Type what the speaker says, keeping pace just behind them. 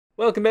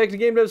Welcome back to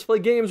Game Devs Play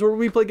Games, where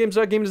we play games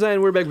about game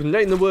design. We're back with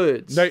Night in the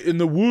Woods. Night in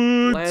the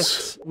Woods.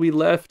 Last we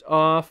left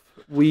off,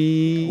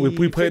 we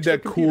played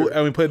that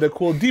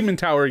cool Demon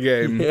Tower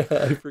game. Yeah,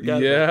 I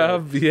forgot.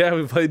 Yeah,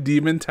 we played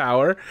Demon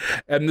Tower,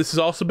 and this has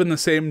also been the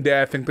same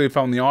day. I think they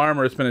found the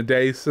armor. It's been a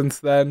day since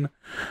then.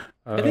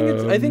 I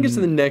think it's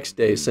the next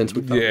day since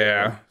we found the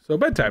armor. So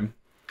bedtime.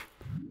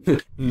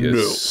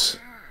 Yes.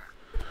 No.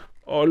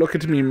 Oh, look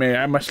at me, man!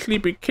 I'm a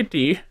sleepy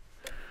kitty.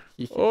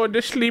 Oh,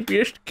 the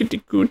sleepiest kitty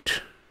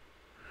coot.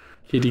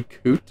 Kitty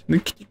coot? The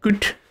kitty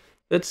coot.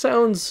 That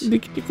sounds the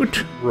kitty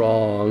coot.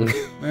 Wrong.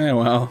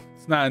 Well,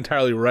 it's not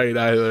entirely right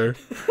either.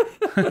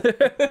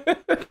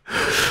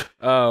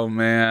 Oh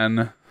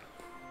man.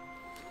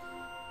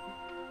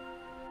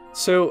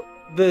 So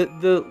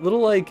the little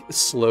like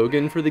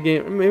slogan for the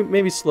game,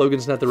 maybe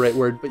slogan's not the right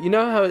word, but you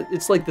know how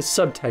it's like the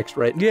subtext,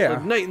 right? Yeah. It's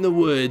like Night in the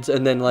Woods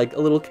and then like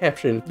a little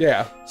caption.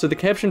 Yeah. So the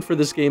caption for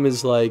this game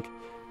is like,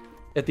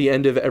 at the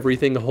end of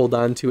everything, hold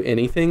on to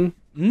anything.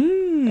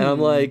 And I'm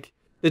like,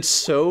 it's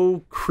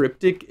so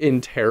cryptic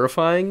and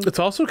terrifying. It's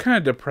also kind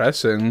of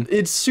depressing.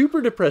 It's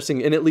super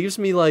depressing, and it leaves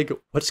me like,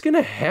 what's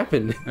gonna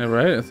happen? Yeah,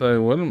 right? It's like,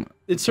 what am...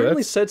 It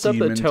certainly sets up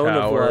a tone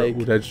of like... Ooh,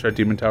 did I just start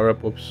Demon Tower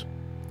up? Whoops.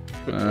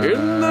 Whoops.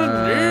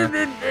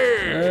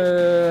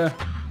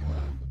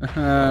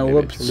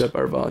 Turned up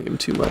our volume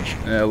too much.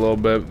 Yeah, a little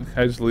bit. Can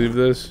I just leave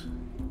this?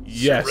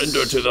 Yes.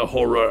 Surrender to the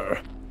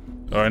horror.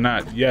 Or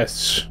not.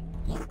 Yes.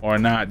 Or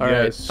not. All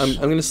yes. right.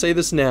 I'm gonna say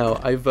this now.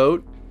 I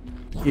vote.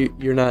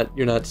 You're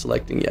not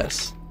selecting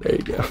yes. There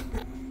you go.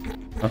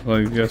 I'm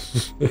like,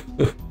 yes. I'm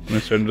gonna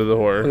surrender to the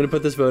horror. I'm gonna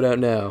put this vote out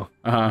now.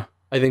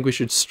 I think we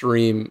should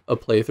stream a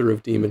playthrough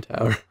of Demon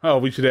Tower. Oh,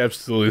 we should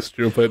absolutely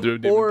stream a playthrough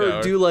of Demon Tower.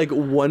 Or do like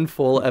one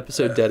full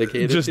episode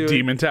dedicated just to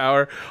Demon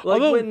Tower.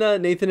 Like when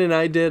Nathan and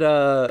I did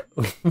what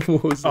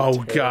was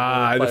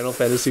God, Final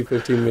Fantasy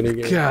 15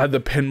 minigame. God,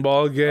 the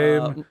pinball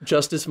game.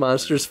 Justice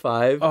Monsters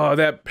 5. Oh,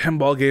 that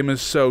pinball game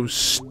is so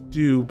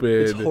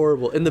stupid. It's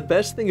horrible. And the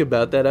best thing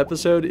about that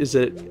episode is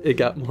that it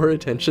got more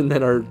attention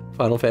than our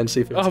Final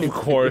Fantasy 15. Of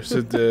course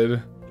it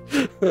did.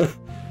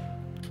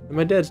 And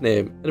my dad's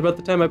name. And about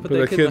the time I put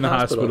that kid in the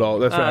hospital.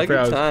 That's right.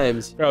 Good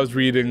times. I was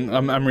reading.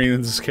 I'm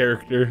reading this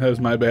character. That was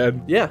my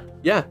bad. Yeah.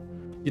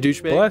 You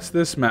douchebag. Bless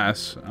this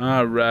mess.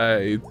 All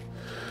right.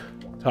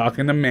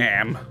 Talking to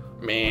Ma'am.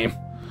 Ma'am.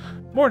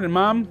 Morning,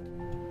 Mom.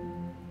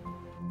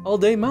 All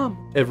day,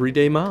 Mom. Every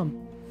day, Mom.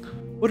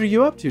 What are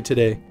you up to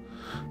today?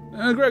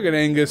 Greg and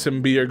Angus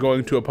and B are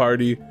going to a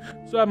party,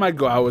 so I might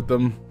go out with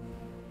them.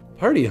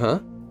 Party,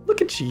 huh?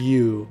 Look at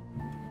you.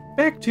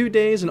 Back 2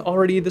 days and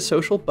already the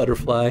social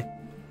butterfly.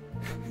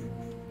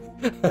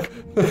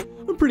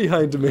 I'm pretty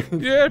high in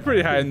demand. Yeah,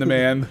 pretty high in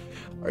demand.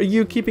 Are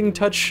you keeping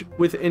touch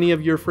with any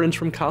of your friends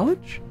from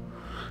college?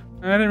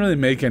 I didn't really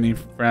make any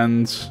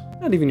friends.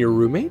 Not even your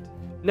roommate?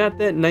 Not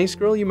that nice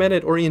girl you met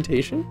at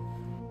orientation?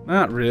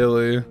 Not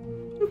really.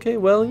 Okay,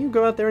 well, you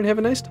go out there and have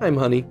a nice time,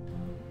 honey.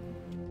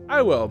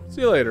 I will. See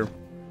you later.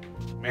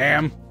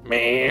 Ma'am.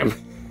 Ma'am.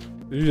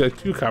 There's usually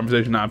 2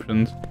 conversation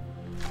options.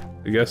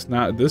 I guess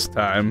not this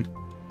time.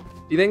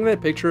 Do you think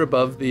that picture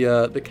above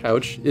the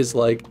couch is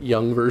like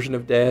young version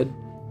of Dad?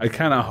 I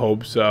kind of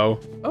hope so.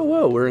 Oh,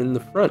 whoa, we're in the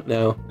front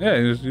now. Yeah,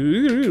 we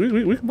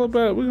can flip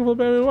back. We can flip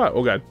back if we want.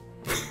 Oh God.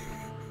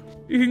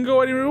 You can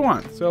go anywhere we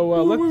want. So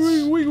let's.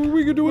 We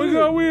can do it.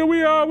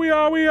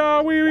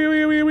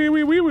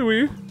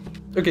 We.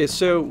 Okay,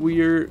 so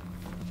we're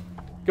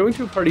going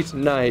to a party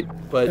tonight,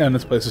 but and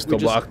this place is still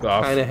blocked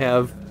off. Kind of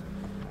have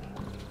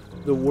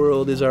the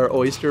world is our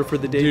oyster for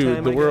the daytime.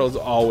 Dude, the world's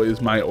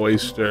always my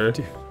oyster.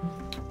 Dude,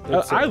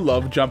 I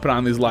love jumping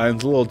on these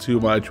lines a little too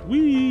much.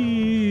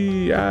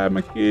 Wee, I'm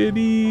a kitty.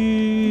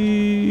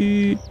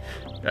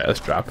 Alright,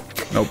 let's drop.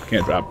 Nope,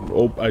 can't drop.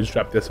 Oh, I just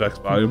dropped the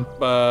SFX volume.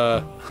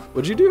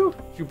 What'd you do?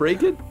 Did you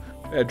break it?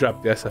 I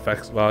dropped the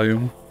SFX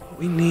volume.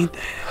 We need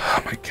that.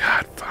 Oh my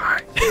God,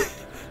 fine.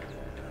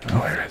 Oh,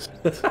 where is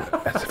it?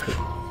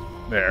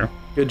 SFX. There.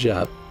 Good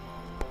job.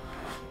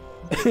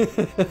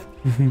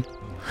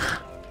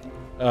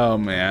 Oh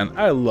man,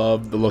 I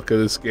love the look of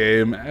this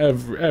game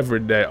every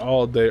day,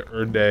 all day,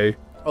 day.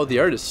 Oh, the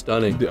art is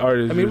stunning. The art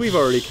is. I mean, we've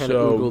already kind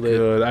of Googled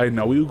it. I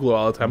know we Google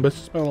all the time, but it's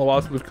just been a little while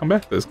since we've come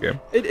back to this game.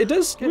 It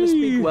does kind of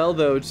speak well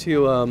though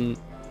to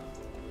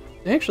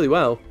actually,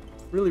 wow,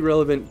 really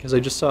relevant because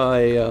I just saw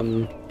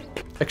a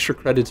extra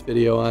credits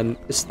video on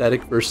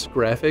aesthetic versus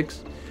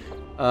graphics.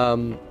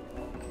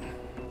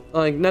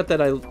 Like, not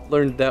that I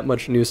learned that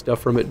much new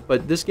stuff from it,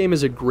 but this game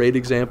is a great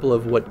example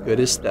of what good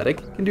aesthetic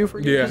can do for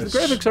you. Yes. The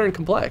graphics aren't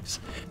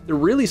complex. They're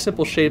really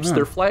simple shapes,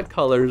 they're flat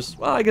colors.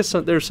 Well, I guess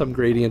there's some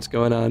gradients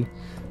going on.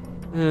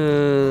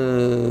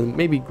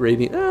 Maybe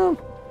gradient,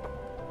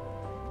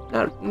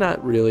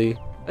 not really.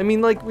 I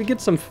mean, like, we get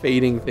some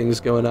fading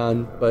things going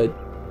on, but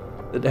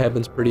it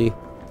happens pretty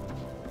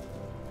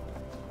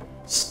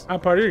I'm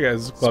part of your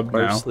guys' club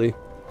sparsely. now.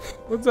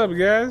 What's up,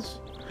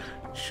 guys?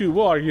 Shoot,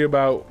 we'll argue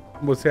about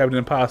what's happening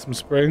in Possum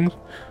Springs.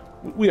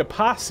 We have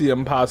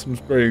Possum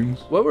Springs.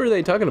 What were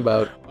they talking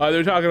about?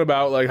 They're talking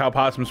about like how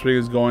Possum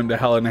Springs is going to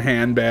hell in a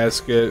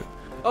handbasket.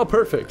 Oh,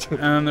 perfect.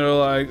 And they're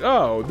like,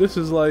 oh, this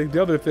is like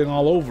the other thing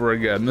all over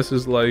again. This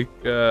is like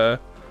your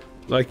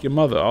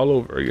mother all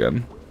over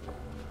again.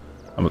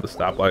 I'm at the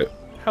stoplight.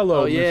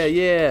 Hello, Oh, yeah, miss.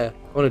 yeah.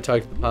 I want to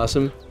talk to the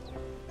possum.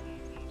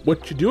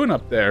 What you doing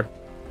up there?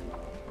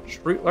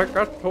 Street like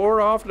got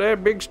tore off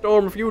that big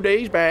storm a few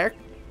days back.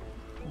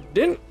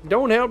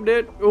 Don't help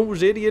that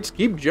those idiots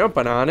keep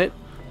jumping on it.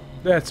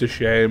 That's a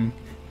shame.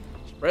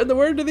 Spread the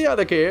word to the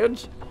other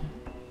kids.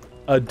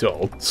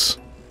 Adults.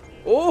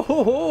 Oh,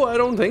 ho, ho, I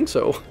don't think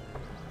so.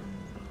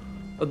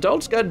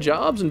 Adults got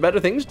jobs and better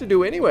things to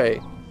do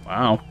anyway.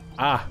 Wow.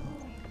 Ah.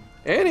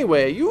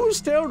 Anyway, you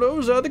tell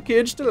those other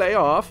kids to lay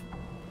off.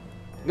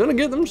 Gonna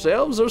get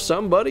themselves or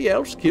somebody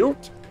else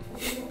killed.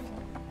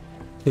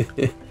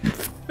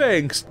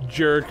 Thanks,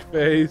 jerk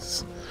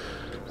face.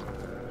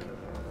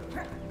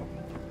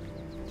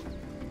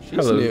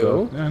 She's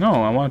new. Yeah, no,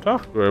 I want to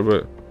talk to her,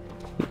 but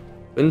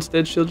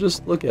Instead, she'll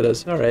just look at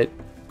us. All right.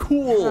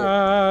 Cool.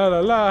 la la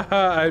la,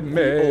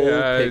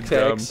 I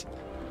jump.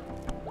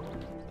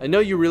 I know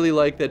you really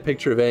like that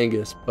picture of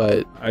Angus,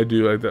 but I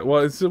do like that.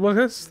 Well, that's the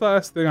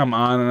last thing I'm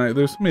on, and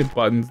there's so many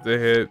buttons to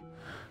hit.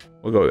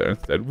 We'll go there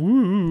instead.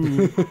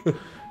 Woo!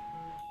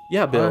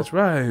 yeah, Bill. Oh, that's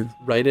right.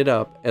 Write it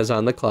up as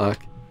on the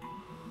clock.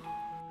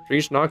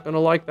 She's not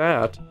gonna like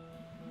that.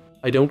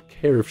 I don't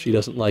care if she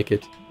doesn't like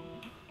it.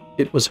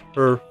 It was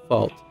her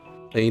fault,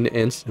 plain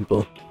and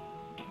simple.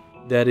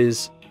 That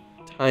is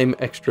time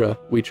extra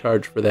we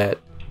charge for that.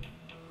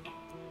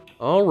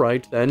 All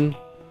right then.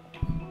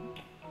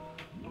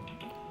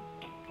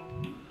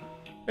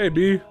 Hey,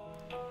 B.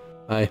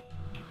 Hi.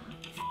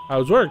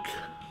 How's work?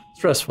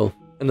 Stressful.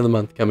 End of the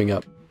month coming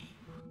up.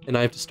 And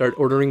I have to start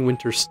ordering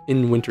winter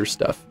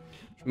stuff.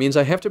 Which means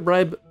I have to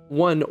bribe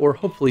one or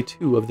hopefully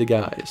two of the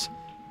guys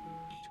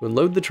to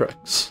unload the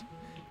trucks.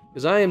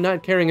 Because I am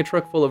not carrying a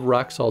truck full of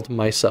rock salt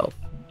myself.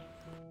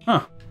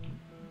 Huh.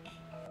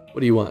 What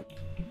do you want?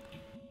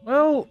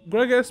 Well,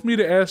 Greg asked me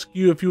to ask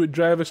you if you would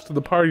drive us to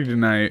the party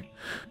tonight.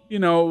 You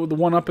know, the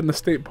one up in the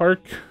state park.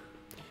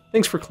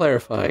 Thanks for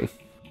clarifying.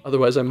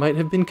 Otherwise, I might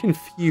have been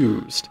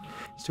confused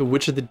as to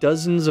which of the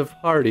dozens of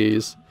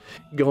parties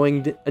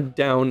going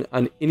down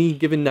on any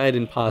given night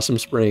in Possum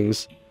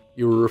Springs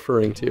you were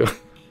referring to.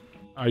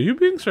 Are you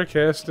being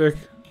sarcastic?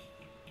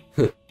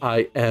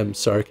 I am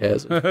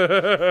sarcasm.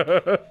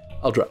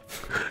 I'll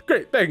drive.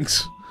 Great,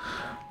 thanks.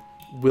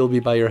 We'll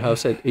be by your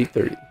house at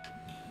 8:30.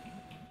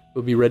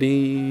 We'll be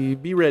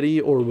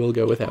ready, or we'll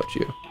go without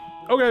you.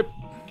 Okay.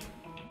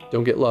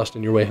 Don't get lost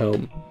on your way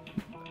home.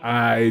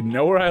 I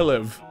know where I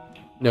live.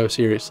 No,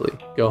 seriously.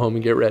 Go home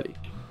and get ready.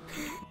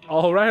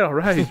 All right.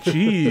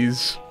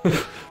 Jeez.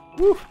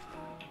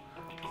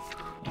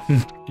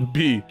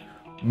 B.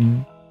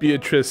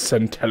 Beatrice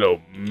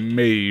Santello.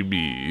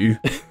 Maybe.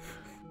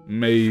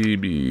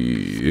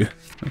 Maybe.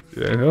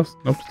 Anything else?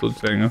 Nope, still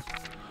saying us.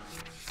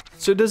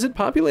 So does it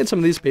populate some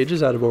of these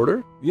pages out of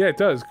order? Yeah, it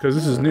does, because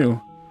this is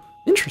new.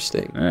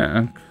 Interesting.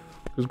 Yeah,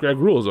 because Greg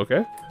rules,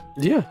 okay?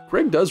 Yeah,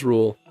 Greg does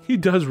rule. He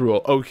does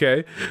rule,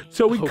 okay?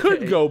 So we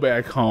could go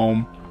back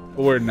home,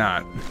 but we're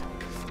not.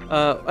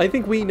 I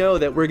think we know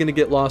that we're gonna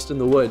get lost in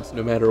the woods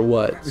no matter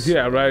what.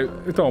 Yeah, right?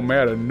 It don't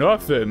matter.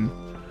 Nothing.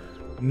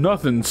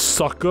 Nothing,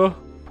 sucker.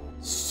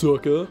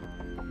 Sucker.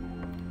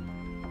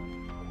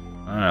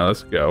 Alright,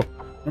 let's go.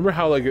 Remember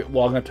how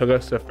long it took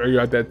us to figure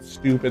out that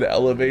stupid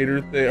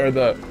elevator thing, or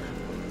the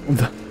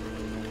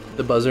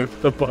buzzer?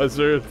 The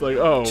buzzer. It's like,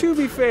 oh. To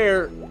be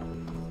fair,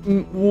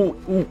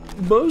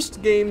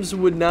 most games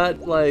would not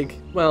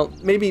well,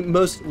 maybe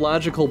most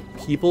logical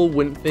people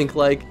wouldn't think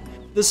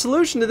the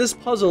solution to this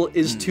puzzle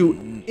is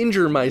to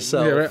injure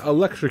myself. Yeah, right?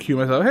 Electrocute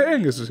myself. Hey,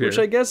 Angus is here. Which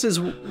I guess is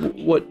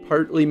what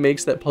partly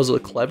makes that puzzle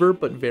clever,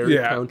 but very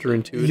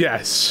counterintuitive.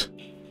 Yes.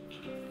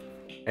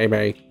 Hey,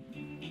 May.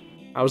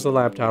 How's the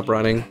laptop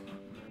running?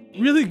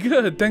 Really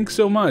good. Thanks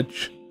so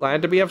much.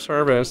 Glad to be of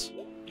service.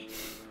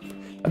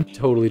 I'm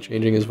totally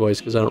changing his voice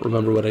because I don't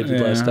remember what I did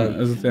last time.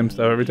 It's the same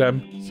stuff every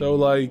time. So,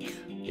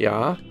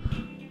 Yeah?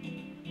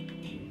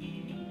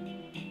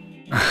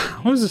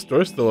 How is the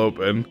store still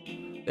open?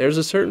 There's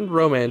a certain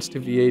romance to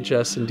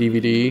VHS and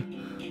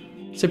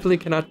DVD. Simply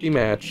cannot be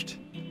matched.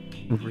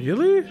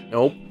 Really?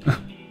 Nope.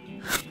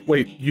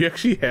 Wait, you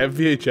actually have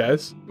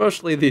VHS?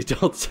 Mostly the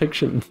adult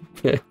section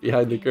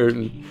behind the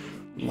curtain.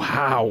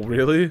 Wow,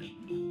 really?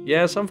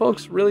 Yeah, some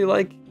folks really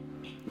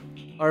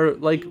are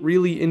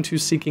really into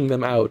seeking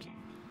them out.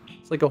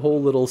 It's like a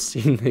whole little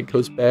scene that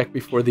goes back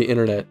before the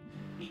internet.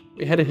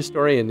 We had a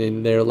historian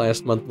in there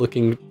last month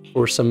looking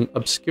for some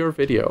obscure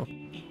video.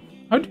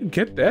 How'd you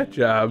get that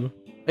job?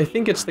 I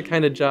think it's the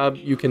kind of job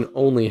you can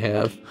only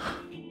have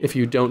if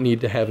you don't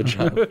need to have a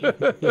job.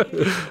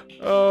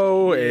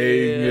 Oh,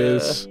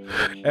 Angus.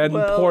 And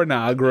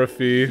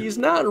pornography. He's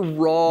not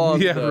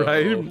wrong, yeah, though.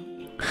 right?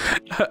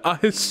 A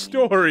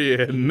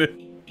historian.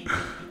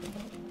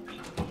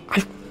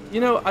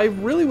 I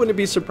really wouldn't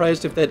be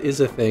surprised if that is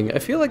a thing. I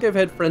feel like I've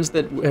had friends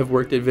that have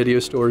worked at video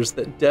stores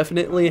that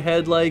definitely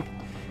had a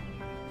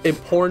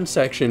porn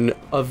section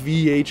of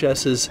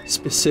VHSs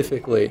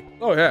specifically.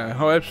 Oh yeah,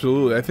 oh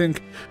absolutely. I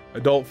think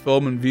Adult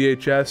film and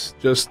VHS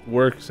just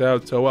works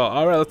out so well.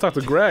 All right, let's talk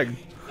to Greg.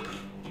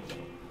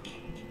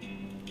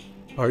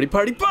 Party,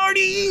 party,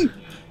 party!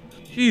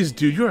 Jeez,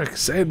 dude, you're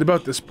excited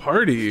about this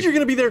party. You're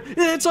gonna be there.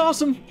 It's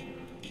awesome.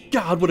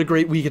 God, what a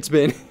great week it's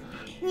been.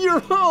 You're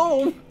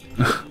home.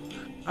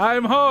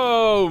 I'm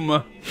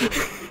home.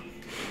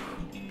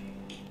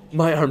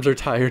 My arms are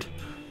tired.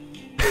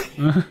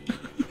 Well,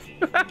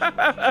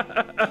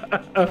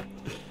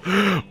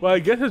 I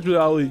guess that's really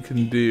all we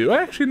can do.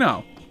 Actually,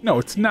 no. No,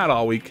 it's not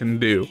all we can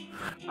do.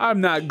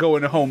 I'm not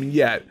going home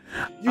yet.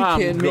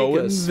 I'm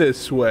going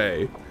this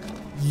way.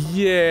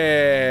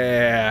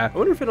 Yeah. I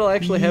wonder if it'll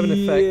actually have an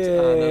effect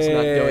on us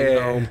not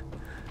going home.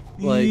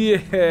 Like,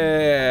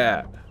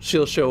 yeah.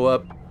 She'll show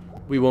up.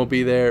 We won't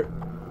be there.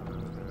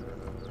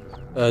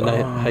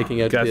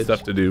 Hiking out. Got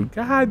stuff to do.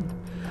 God.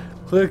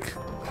 Click,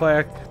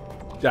 clack,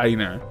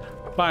 diner.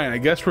 Fine, I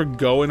guess we're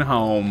going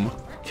home.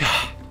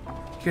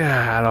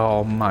 God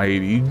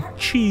almighty.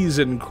 Cheese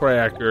and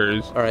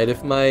crackers. Alright,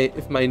 if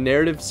my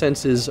narrative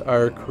senses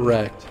are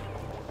correct,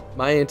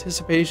 my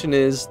anticipation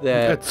is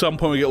that at some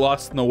point we get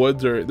lost in the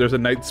woods, or there's a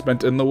night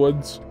spent in the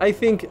woods. I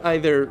think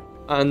either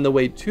on the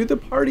way to the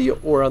party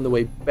or on the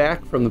way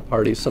back from the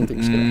party,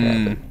 something's gonna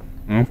happen.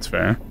 That's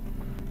fair.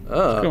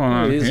 What's going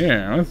on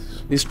here?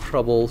 These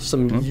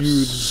troublesome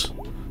youths.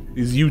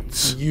 These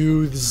youths.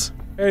 Youths.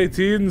 Hey,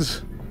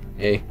 teens.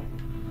 Hey.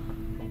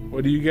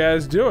 What are you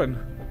guys doing?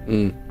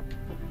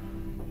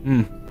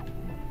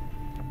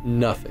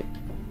 Nothing.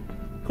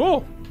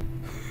 Cool.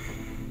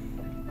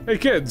 Hey,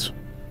 kids.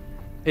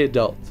 Hey,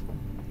 adult.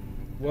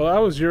 Well, I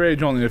was your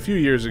age only a few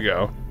years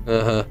ago.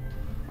 Uh-huh.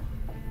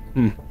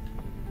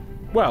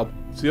 Well,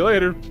 see you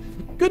later.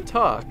 Good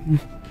talk.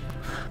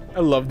 I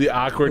love the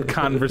awkward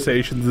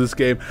conversations in this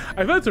game.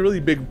 I feel it's a really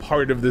big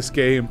part of this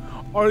game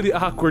are the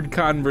awkward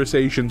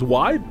conversations.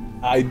 Why?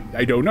 I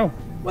don't know.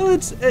 Well,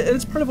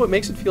 it's part of what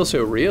makes it feel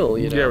so real,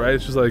 you know? Yeah, right?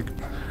 It's just like...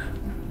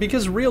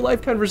 Because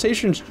real-life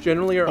conversations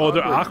generally are awkward.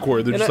 They're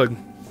awkward. They're just like...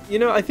 You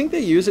know, I think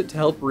they use it to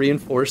help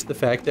reinforce the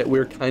fact that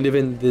we're kind of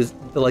in the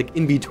like,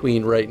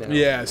 in-between right now.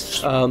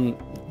 Yes.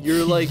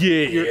 You're like...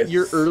 Yes.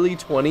 Your early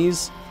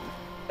 20s,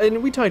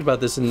 and we talked about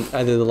this in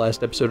either the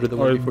last episode or the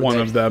one before. One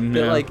of them,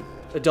 that, yeah. like,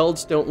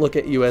 adults don't look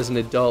at you as an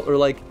adult, or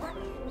like,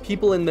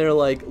 people in their,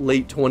 like,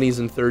 late 20s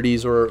and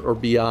 30s or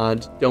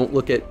beyond don't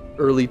look at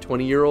early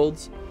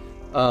 20-year-olds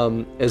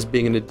as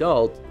being an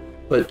adult,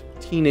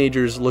 but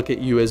teenagers look at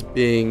you as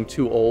being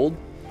too old.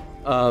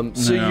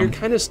 So you're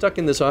kind of stuck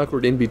in this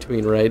awkward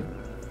in-between, right?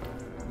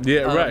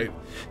 Yeah, right.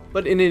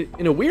 But in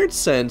a weird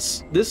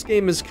sense, this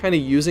game is kind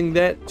of using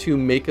that to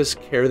make us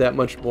care that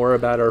much more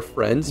about our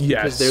friends.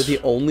 Yes. Because they're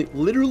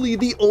literally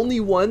the only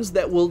ones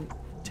that will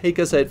take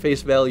us at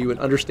face value and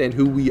understand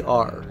who we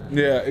are.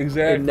 Yeah,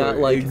 exactly. And not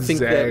like think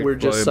that we're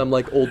just some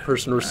like old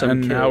person or some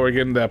And kid. now we're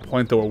getting to that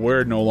point that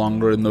we're no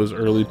longer in those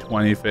early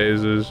 20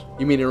 phases.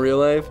 You mean in real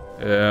life?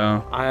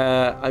 Yeah.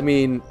 I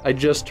mean, I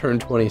just turned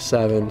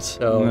 27,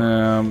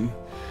 so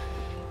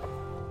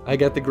I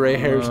got the gray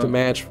hairs to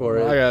match for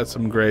it. I got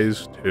some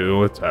grays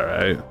too. It's all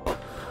right.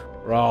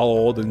 We're all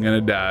old and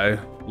gonna die.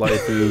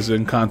 Life is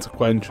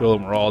inconsequential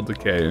and we're all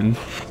decaying.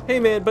 Hey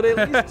man, but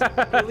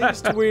at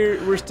least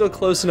we're still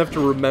close enough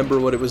to remember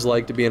what it was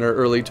like to be in our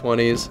early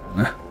 20s.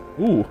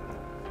 Ooh.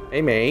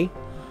 Hey May.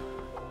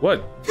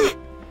 What?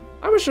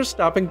 I was just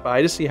stopping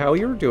by to see how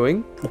you were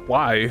doing.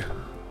 Why?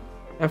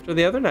 After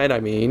the other night, I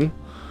mean.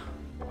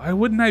 Why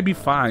wouldn't I be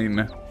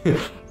fine?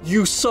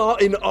 You saw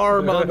an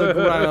arm on the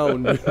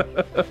ground.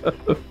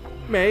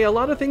 May, a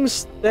lot of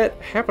things that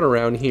happen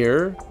around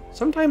here,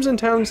 sometimes in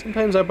town,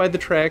 sometimes out by the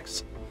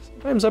tracks,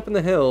 sometimes up in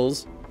the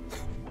hills.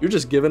 You're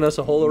just giving us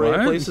a whole array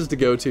of places to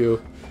go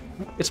to.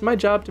 It's my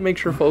job to make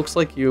sure folks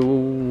like you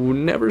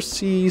never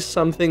see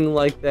something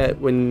like that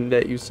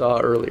that you saw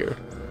earlier.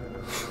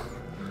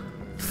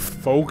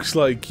 Folks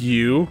like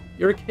you?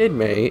 You're a kid,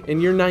 May,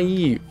 and you're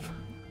naive.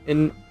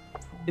 And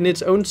in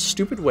its own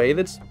stupid way,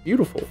 that's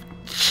beautiful.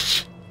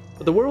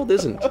 But the world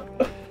isn't.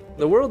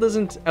 The world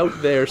isn't out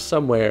there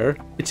somewhere.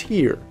 It's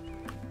here.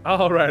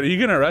 Alright, are you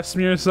gonna arrest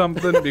me or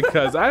something?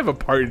 Because I have a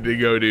party to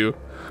go to.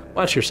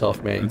 Watch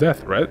yourself, May. Is that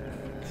a threat?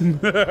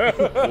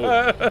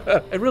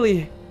 I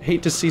really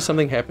hate to see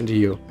something happen to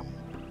you.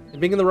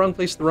 And being in the wrong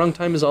place at the wrong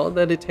time is all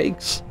that it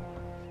takes.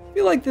 I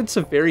feel like that's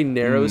a very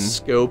narrow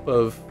scope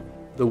of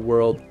the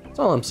world. That's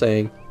all I'm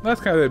saying.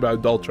 That's kind of about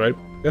adults, right?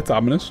 That's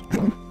ominous.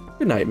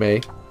 Good night,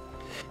 May.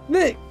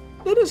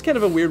 That is kind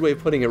of a weird way of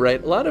putting it,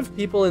 right? A lot of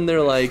people in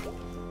their, like,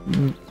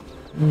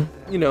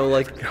 you know,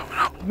 like,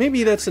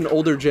 maybe that's an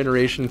older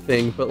generation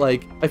thing, but,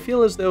 like, I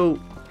feel as though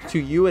to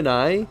you and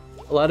I,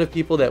 a lot of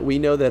people that we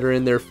know that are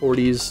in their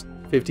 40s,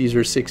 50s,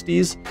 or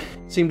 60s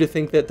seem to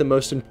think that the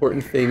most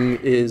important thing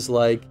is,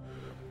 like,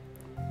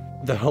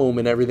 the home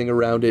and everything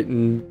around it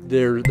and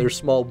their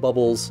small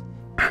bubbles,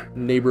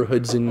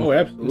 neighborhoods, and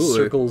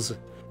circles.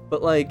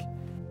 But, like,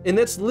 and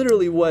that's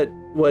literally what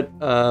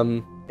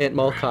Aunt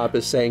Mall Cop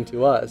is saying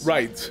to us.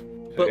 Right.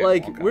 But,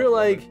 like,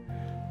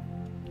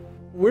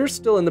 we're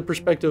still in the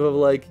perspective of,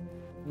 like,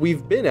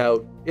 we've been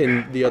out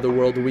in the other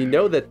world. We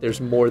know that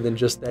there's more than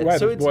just that. Right,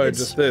 So it's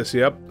just this.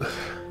 Yep.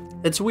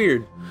 It's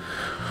weird.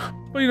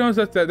 Well, you know,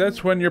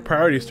 that's when your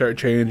priorities start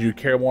changing. You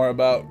care more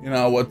about, you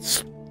know,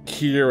 what's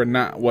here and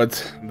not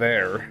what's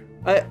there.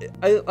 I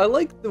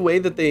like the way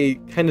that they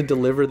kind of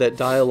deliver that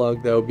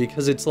dialogue, though,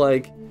 because it's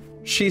like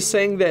she's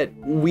saying that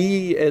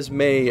we as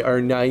May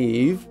are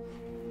naive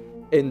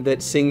and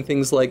that seeing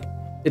things like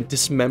a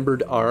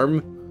dismembered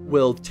arm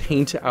will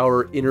taint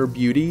our inner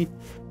beauty.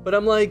 But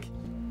I'm like,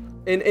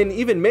 and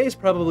even May's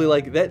probably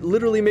like, that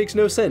literally makes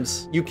no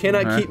sense. You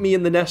cannot keep me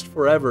in the nest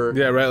forever.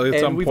 Yeah, right. Like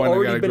at some we've point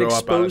already been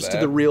exposed to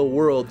the real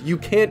world. You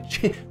can't.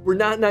 We're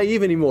not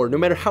naive anymore. No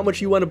matter how much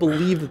you want to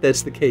believe that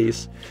that's the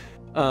case.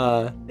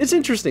 It's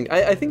interesting.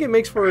 I think it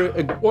makes for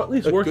at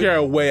least working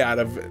our way out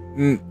of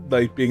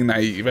like being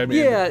naive. I mean,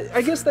 yeah,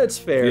 I guess that's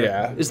fair.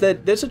 Yeah,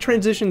 that's a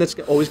transition that's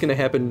always going to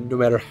happen no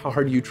matter how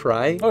hard you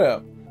try. Oh yeah,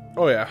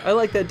 oh yeah. I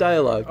like that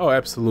dialogue. Oh,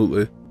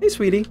 absolutely. Hey,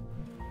 sweetie.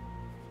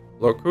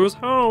 Look who's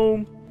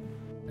home.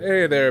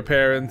 Hey there,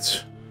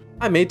 parents.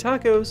 I made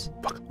tacos.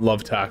 Fucking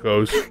love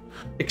tacos.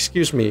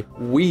 Excuse me,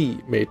 we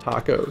made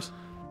tacos.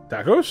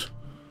 Tacos?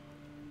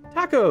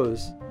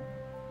 Tacos.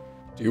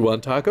 Do you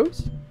want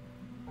tacos?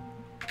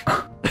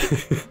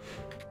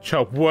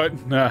 Cho,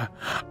 what? Nah.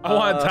 I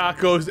want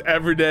tacos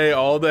every day,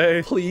 all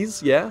day.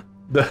 Please, yeah.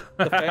 The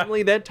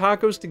family that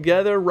tacos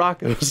together,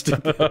 Rocco's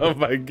together. Oh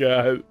my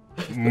god.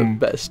 The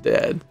best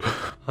dad.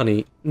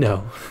 Honey,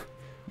 no.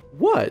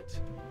 What?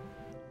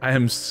 I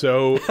am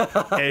so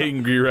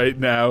angry right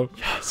now.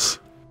 Yes.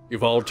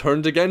 You've all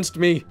turned against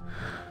me.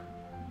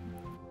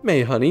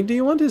 May, honey, do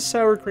you want his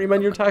sour cream on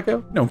your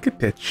taco? No, get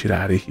that shit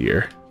out of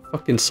here.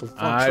 Fucking cilantro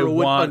I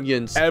with want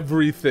onions.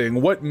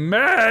 Everything. What,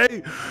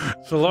 May?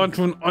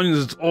 Cilantro and onions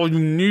is all you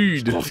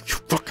need. All you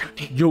fucking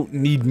need. You don't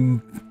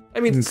need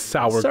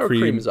sour cream. Sour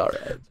cream is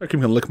alright. Sour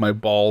cream can lick my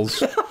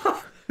balls.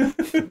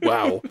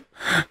 Wow.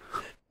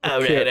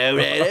 Okay.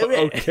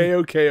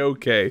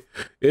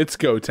 It's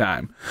go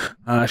time.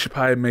 I should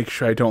probably make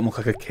sure I don't look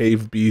like a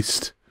cave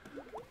beast.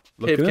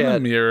 Looking in the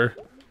mirror.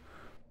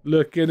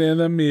 Looking in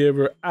the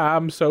mirror.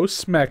 I'm so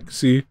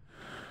smexy.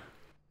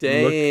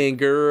 Dang,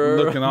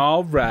 girl. Looking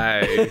all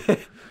right.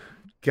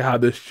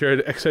 God, this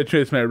shirt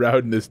accentuates my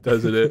roundness,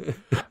 doesn't it?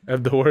 I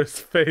have the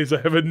worst face.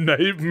 I have a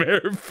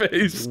nightmare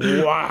face.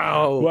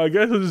 Wow. Well, I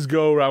guess I'll just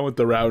go around with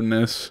the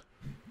roundness.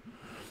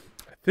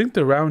 I think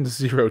the round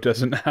zero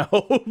doesn't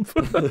help.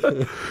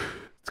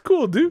 It's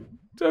cool, dude.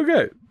 It's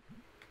okay.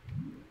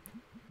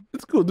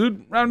 It's cool,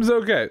 dude. Round is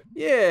okay.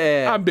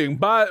 Yeah. I'm being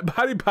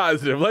body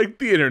positive, like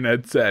the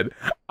internet said.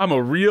 I'm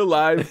a real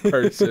live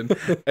person,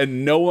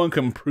 and no one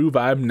can prove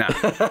I'm not.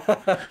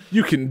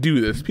 You can do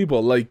this.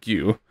 People like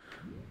you.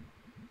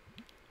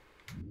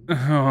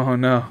 Oh,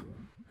 no.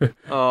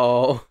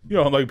 Oh. You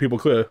don't like people,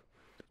 clear.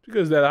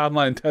 Because that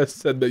online test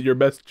said that your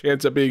best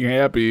chance of being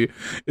happy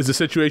is a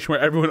situation where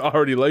everyone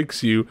already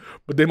likes you,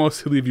 but they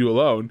mostly leave you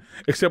alone,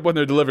 except when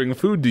they're delivering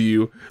food to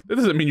you. That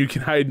doesn't mean you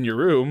can hide in your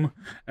room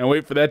and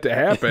wait for that to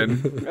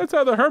happen. That's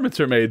how the hermits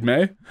are made,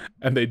 May.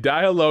 And they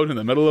die alone in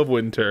the middle of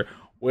winter,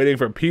 waiting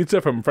for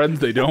pizza from friends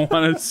they don't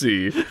want to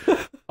see.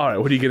 All right,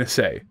 what are you going to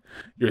say?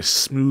 You're a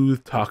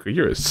smooth talker.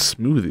 You're a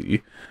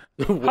smoothie.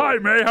 Hi,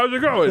 May. How's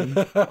it going?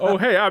 Oh,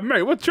 hey, I'm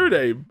May. What's your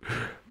name?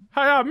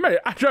 Hi, I'm May.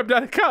 I dropped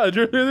out of college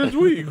earlier this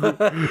week.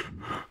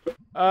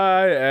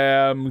 I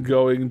am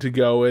going to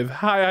go with,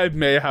 hi, I'm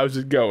May. How's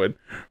it going?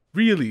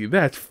 Really?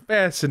 That's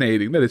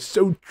fascinating. That is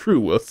so true.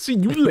 We'll see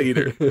you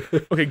later.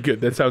 Okay,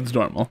 good. That sounds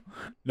normal.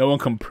 No one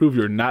can prove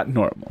you're not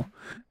normal.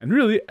 And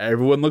really,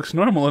 everyone looks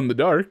normal in the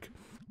dark.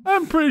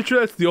 I'm pretty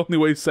sure that's the only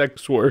way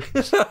sex works.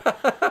 This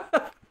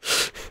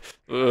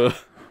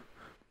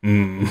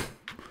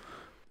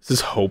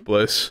is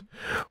hopeless.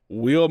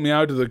 Wheel me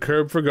out to the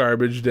curb for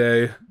garbage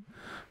day.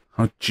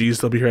 Oh, jeez,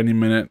 they'll be here any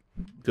minute.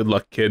 Good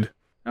luck, kid.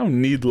 I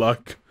don't need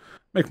luck.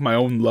 Make my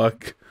own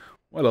luck.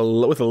 With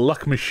a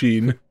luck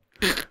machine.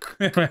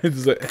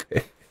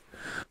 The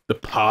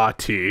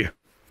party.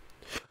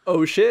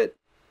 Oh, shit.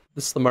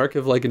 This is the mark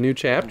of, like, a new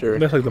chapter.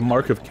 That's like the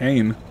mark of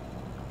Cain.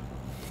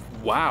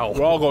 Wow.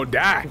 We're all gonna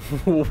die.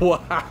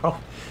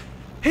 Wow.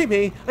 Hey,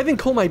 May, I think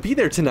Cole might be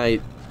there tonight.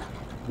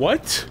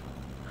 What?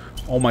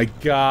 Oh, my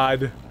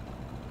God.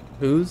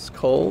 Who's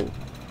Cole?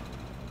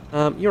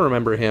 You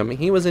remember him.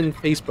 He was in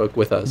Facebook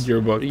with us.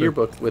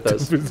 Yearbook with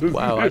us.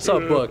 Wow, I saw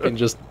a book and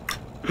just...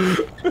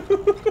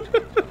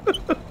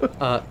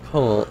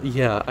 Cole,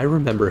 yeah, I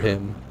remember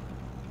him.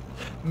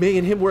 May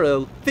and him were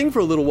a thing for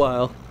a little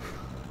while.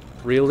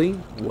 Really?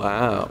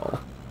 Wow.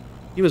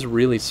 He was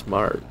really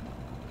smart.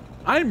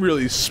 I'm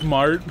really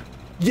smart.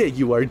 Yeah,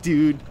 you are,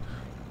 dude.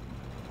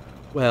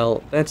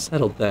 Well, that's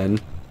settled then.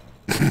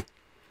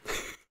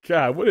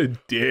 God, what a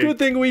dick. Good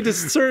thing we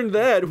discerned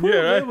that. Whew, Yeah,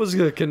 right? That was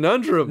a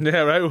conundrum.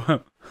 Yeah,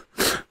 right?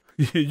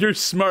 You're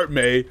smart,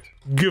 May.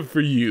 Good for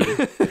you.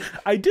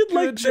 I did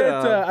like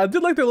that. I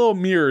did like that little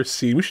mirror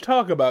scene. We should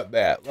talk about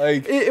that.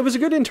 Like, it was a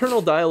good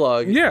internal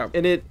dialogue. Yeah,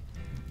 and it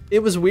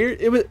was weird.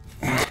 It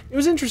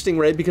was interesting,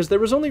 right? Because there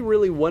was only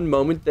really one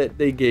moment that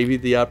they gave you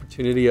the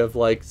opportunity of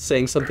like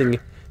saying something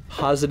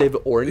positive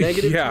or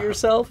negative to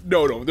yourself.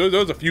 No,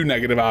 there's a few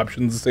negative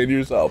options to say to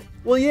yourself.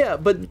 Well, yeah,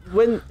 but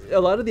when a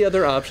lot of the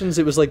other options,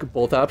 it was like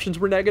both options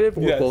were negative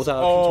or both options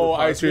were positive.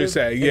 I see what you're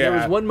saying, yeah. And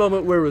there was one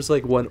moment where it was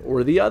like one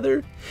or the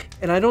other,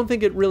 and I don't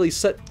think it really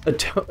set a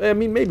tone. I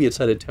mean, maybe it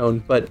set a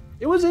tone, but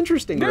it was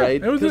interesting,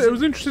 right? It was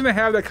interesting to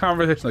have that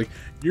conversation. Like,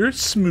 you're a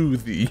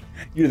smoothie.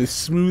 You're the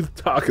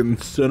smooth-talking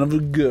son of a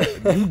gun.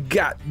 You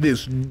got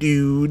this,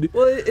 dude.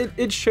 Well,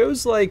 it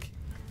shows, like,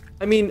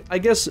 I mean, I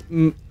guess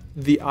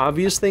the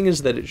obvious thing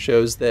is that it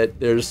shows that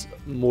there's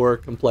more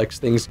complex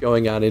things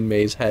going on in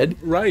May's head.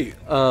 Right.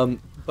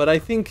 But I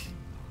think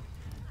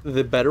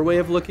the better way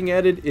of looking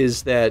at it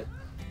is that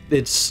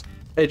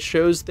it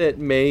shows that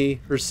May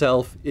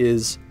herself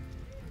is,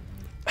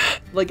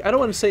 like, I don't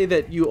want to say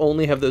that you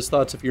only have those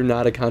thoughts if you're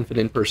not a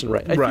confident person,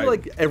 right? I feel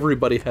like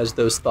everybody has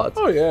those thoughts.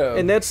 Oh, yeah.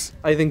 And that's,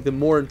 I think, the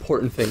more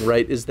important thing,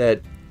 right, is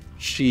that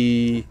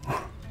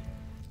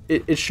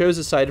it shows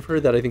a side of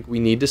her that I think we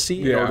need to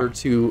see in order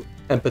to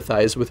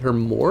empathize with her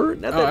more.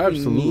 Not that we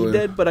need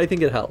that, but I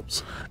think it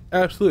helps.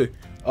 Absolutely.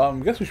 I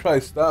guess we should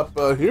probably stop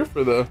here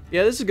for the...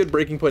 Yeah, this is a good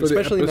breaking point,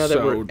 especially now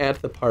that we're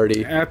at the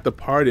party. At the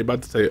party,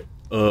 about to say,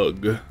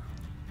 ugh.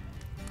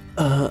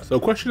 So,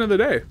 question of the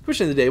day.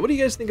 Question of the day. What do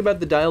you guys think about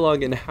the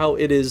dialogue and how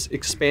it is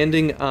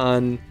expanding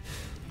on,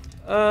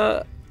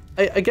 I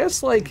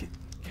guess, like,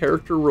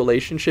 character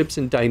relationships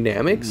and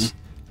dynamics?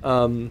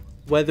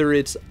 Whether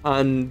it's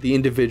on the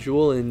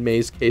individual, in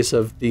May's case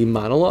of the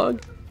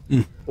monologue,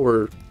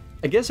 or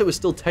I guess it was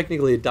still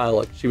technically a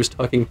dialogue. She was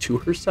talking to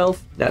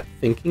herself, not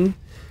thinking.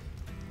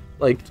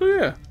 Like, so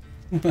yeah.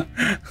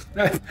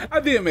 I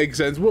think it makes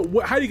sense.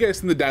 How do you guys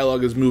think the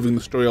dialogue is moving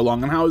the story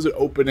along, and how is it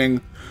opening,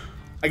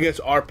 I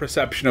guess, our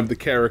perception of the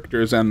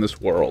characters and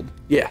this world?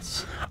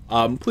 Yes.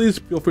 Please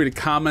feel free to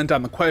comment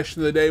on the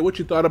question of the day, what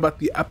you thought about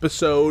the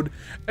episode,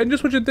 and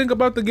just what you think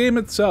about the game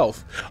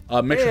itself.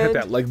 Make sure to hit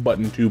that like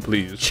button too,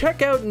 please.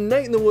 Check out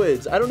Night in the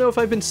Woods. I don't know if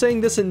I've been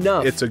saying this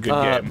enough. It's a good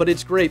game. But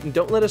it's great, and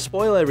don't let us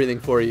spoil everything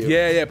for you.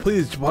 Yeah,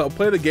 please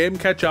play the game,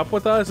 catch up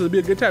with us. It'll be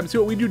a good time. See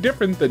what we do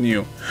different than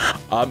you.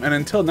 And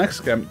until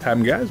next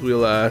time, guys,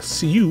 we'll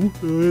see you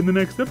in the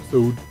next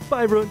episode.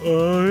 Bye, everyone.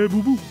 Hey,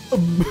 boo-boo.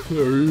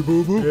 Hey,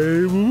 boo-boo.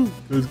 Hey, boo-boo.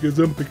 Let's get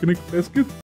some picnic baskets.